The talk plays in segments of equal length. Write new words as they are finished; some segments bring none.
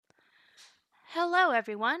Hello,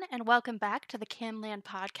 everyone, and welcome back to the CamLand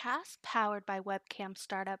podcast powered by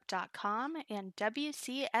webcamstartup.com and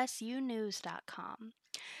WCSUnews.com.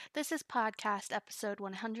 This is podcast episode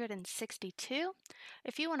 162.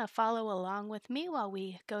 If you want to follow along with me while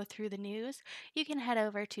we go through the news, you can head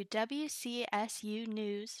over to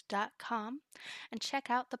WCSUnews.com and check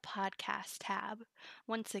out the podcast tab.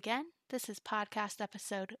 Once again, this is podcast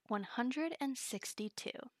episode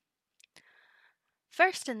 162.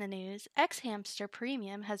 First in the news, X-Hamster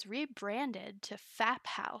Premium has rebranded to Fap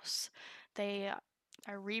House. They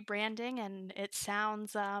are rebranding, and it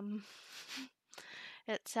sounds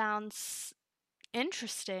it sounds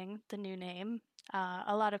interesting. The new name.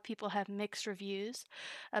 A lot of people have mixed reviews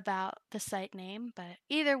about the site name, but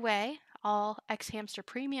either way, all X-Hamster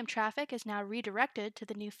Premium traffic is now redirected to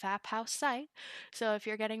the new Fap House site. So if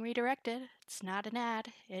you're getting redirected, it's not an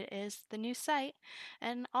ad, it is the new site,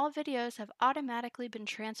 and all videos have automatically been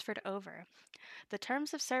transferred over. The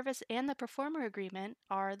terms of service and the performer agreement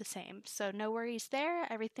are the same, so no worries there.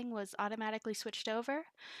 Everything was automatically switched over.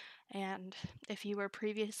 And if you were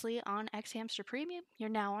previously on X-Hamster Premium, you're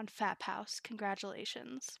now on Fap House.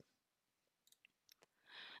 Congratulations.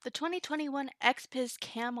 The 2021 XPIZ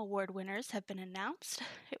Cam Award winners have been announced.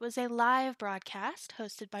 It was a live broadcast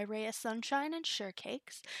hosted by Raya Sunshine and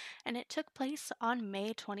Surecakes, and it took place on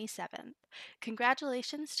May 27th.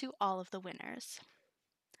 Congratulations to all of the winners.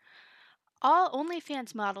 All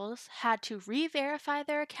OnlyFans models had to re-verify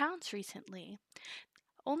their accounts recently.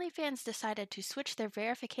 OnlyFans decided to switch their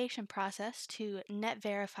verification process to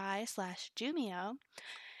NetVerify/Jumio,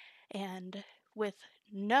 and with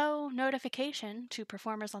no notification to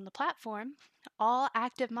performers on the platform, all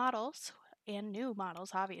active models, and new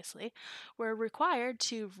models obviously, were required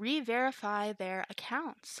to re-verify their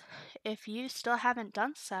accounts. If you still haven't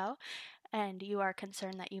done so, and you are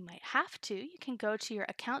concerned that you might have to, you can go to your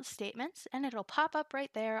account statements and it'll pop up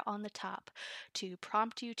right there on the top to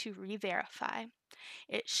prompt you to re-verify.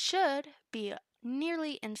 It should be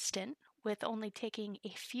nearly instant, with only taking a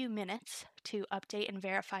few minutes to update and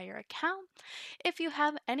verify your account. If you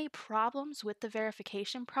have any problems with the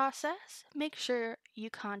verification process, make sure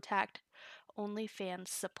you contact OnlyFans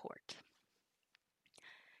support.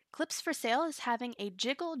 Clips for Sale is having a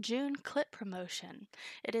Jiggle June clip promotion.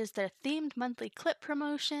 It is their themed monthly clip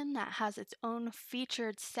promotion that has its own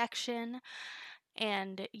featured section,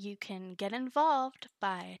 and you can get involved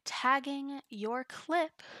by tagging your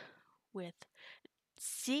clip with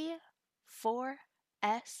C4S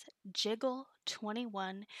Jiggle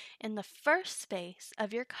 21 in the first space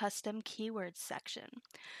of your custom keywords section.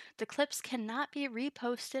 The clips cannot be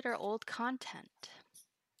reposted or old content.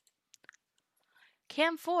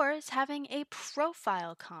 Cam4 is having a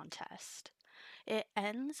profile contest. It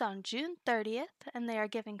ends on June 30th, and they are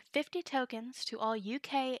giving 50 tokens to all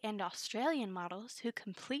UK and Australian models who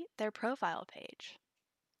complete their profile page.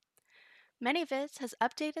 ManyVids has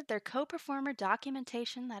updated their co-performer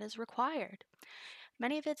documentation that is required.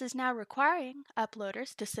 ManyVids is now requiring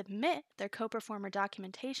uploaders to submit their co-performer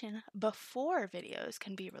documentation before videos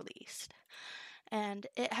can be released. And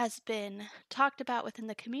it has been talked about within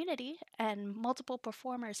the community, and multiple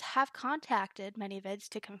performers have contacted ManyVids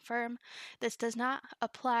to confirm this does not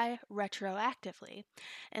apply retroactively.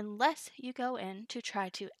 Unless you go in to try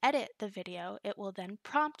to edit the video, it will then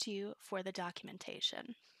prompt you for the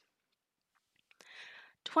documentation.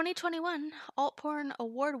 2021 Altporn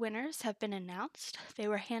Award winners have been announced. They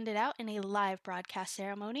were handed out in a live broadcast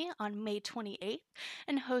ceremony on May 28th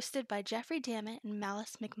and hosted by Jeffrey Dammit and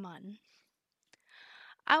Malice McMunn.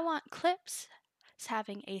 I Want Clips is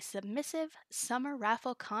having a submissive summer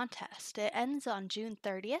raffle contest. It ends on June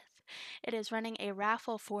 30th. It is running a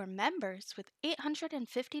raffle for members with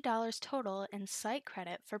 $850 total in site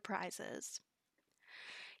credit for prizes.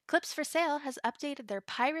 Clips for Sale has updated their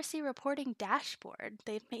piracy reporting dashboard.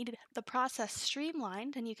 They've made the process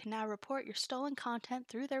streamlined, and you can now report your stolen content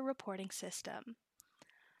through their reporting system.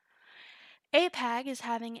 APAG is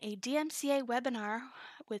having a DMCA webinar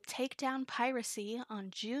with Takedown Piracy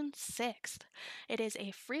on June 6th. It is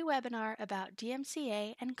a free webinar about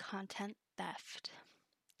DMCA and content theft.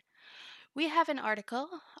 We have an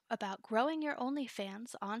article about growing your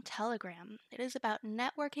OnlyFans on Telegram. It is about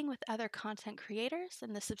networking with other content creators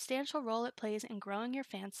and the substantial role it plays in growing your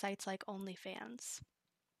fan sites like OnlyFans.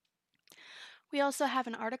 We also have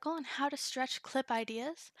an article on how to stretch clip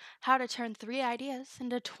ideas, how to turn 3 ideas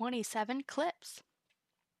into 27 clips.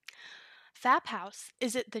 Fap House,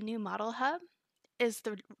 is it the new model hub? Is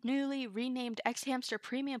the newly renamed X-Hamster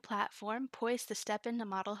Premium platform poised to step into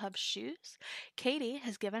Model Hub's shoes? Katie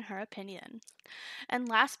has given her opinion. And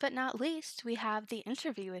last but not least, we have the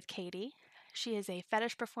interview with Katie. She is a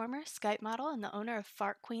fetish performer, Skype model, and the owner of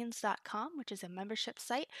fartqueens.com, which is a membership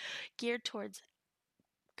site geared towards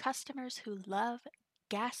customers who love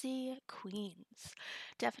gassy queens.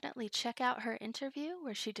 Definitely check out her interview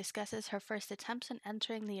where she discusses her first attempts in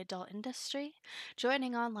entering the adult industry,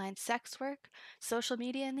 joining online sex work, social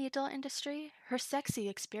media in the adult industry, her sexy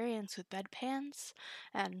experience with bedpans,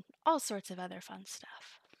 and all sorts of other fun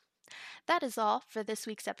stuff. That is all for this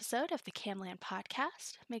week's episode of the Camland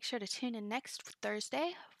Podcast. Make sure to tune in next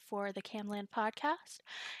Thursday for the Camland Podcast.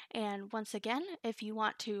 And once again, if you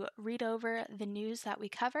want to read over the news that we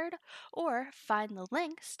covered or find the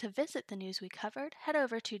links to visit the news we covered, head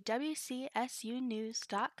over to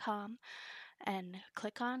WCSUnews.com and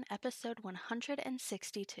click on episode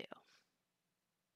 162.